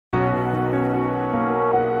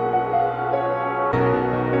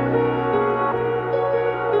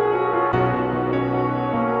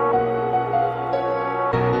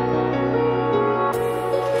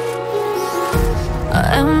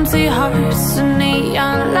empty hearts and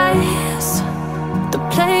neon lights. They're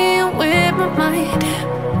playing with my mind.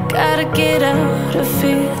 Gotta get out of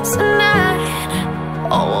here tonight.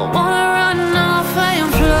 Oh, I wanna run off and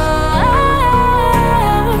fly.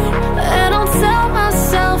 And I'll tell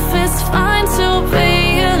myself it's fine to be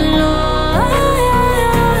alone,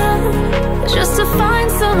 just to find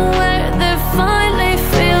somewhere that finally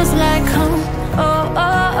feels like home. Oh,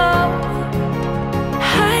 oh, oh.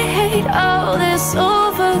 I hate all this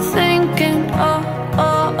overthinking. Oh,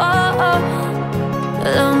 oh, oh, oh.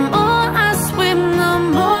 The more I swim, the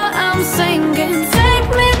more I'm sinking. Take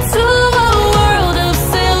me to a world of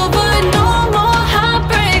silver. No more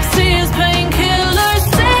heartbreaks, tears, painkillers.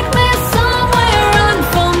 Take me somewhere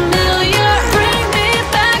unfamiliar. Bring me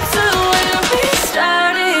back to where we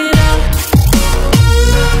started out.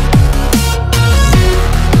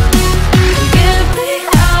 Get me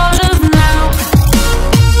out of now,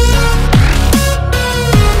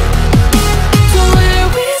 to where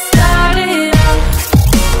we started out.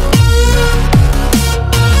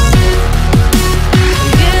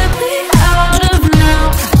 Get me out of now,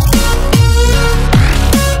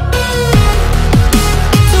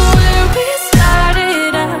 to where we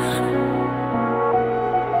started out.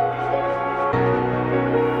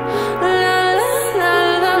 La la la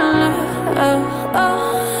la la, oh, oh.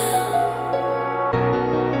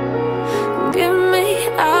 Get me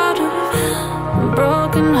out of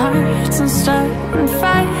broken hearts and starting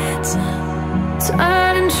fights,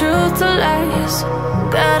 turning truth to lies.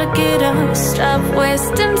 Gotta get up, stop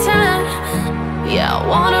wasting time. Yeah, I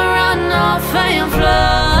wanna run off and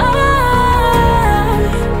fly.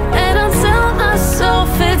 And I'll tell myself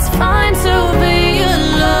it's fine to be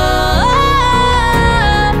alone,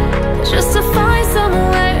 just to find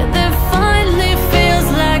somewhere that finally feels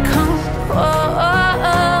like home. Oh,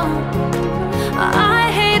 oh, oh. I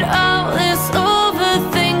hate all this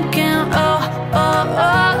overthinking. Oh, oh,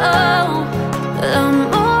 oh, oh. The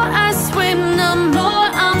more I swim, the more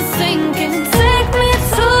I'm sinking. Take me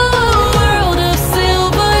to a world of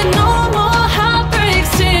silver. No more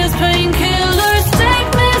heartbreaks, tears, painkillers. Take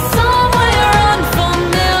me somewhere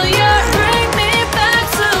unfamiliar. Bring me back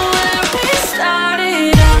to where we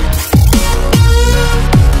started out.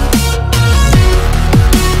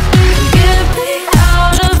 Get me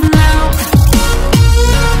out of now,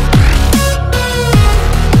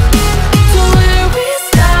 to where we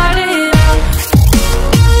started out.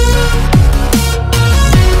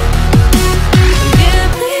 Get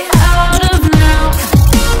me out of now,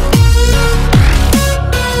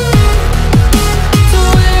 to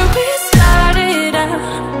where we started out.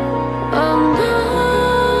 Oh no,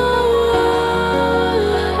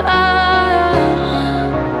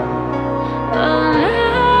 oh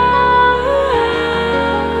no.